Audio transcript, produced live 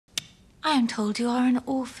I am told you are an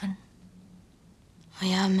orphan. I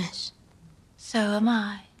am, miss. So am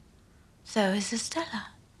I. So is Estella.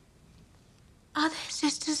 Are there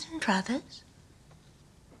sisters and brothers?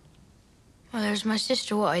 Well, there's my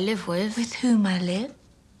sister what I live with. With whom I live?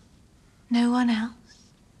 No one else?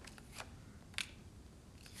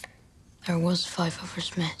 There was 5 of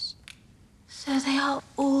us, miss. So they are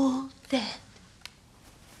all dead.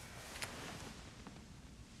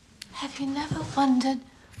 Have you never wondered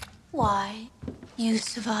why you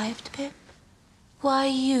survived, Pip? Why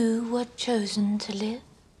you were chosen to live?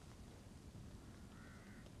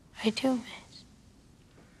 I do, miss.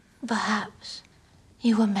 Perhaps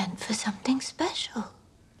you were meant for something special.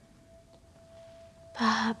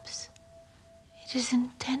 Perhaps it is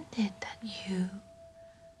intended that you,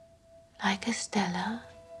 like Estella,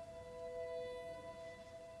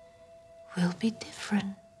 will be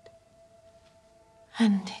different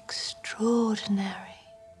and extraordinary.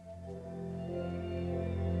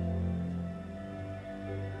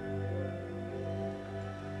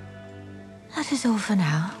 That is all for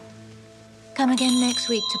now. Come again next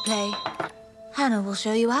week to play. Hannah will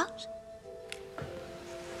show you out.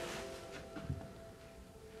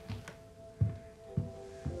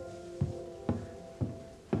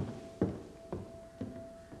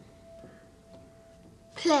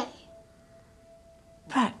 Play.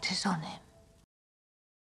 Practice on him.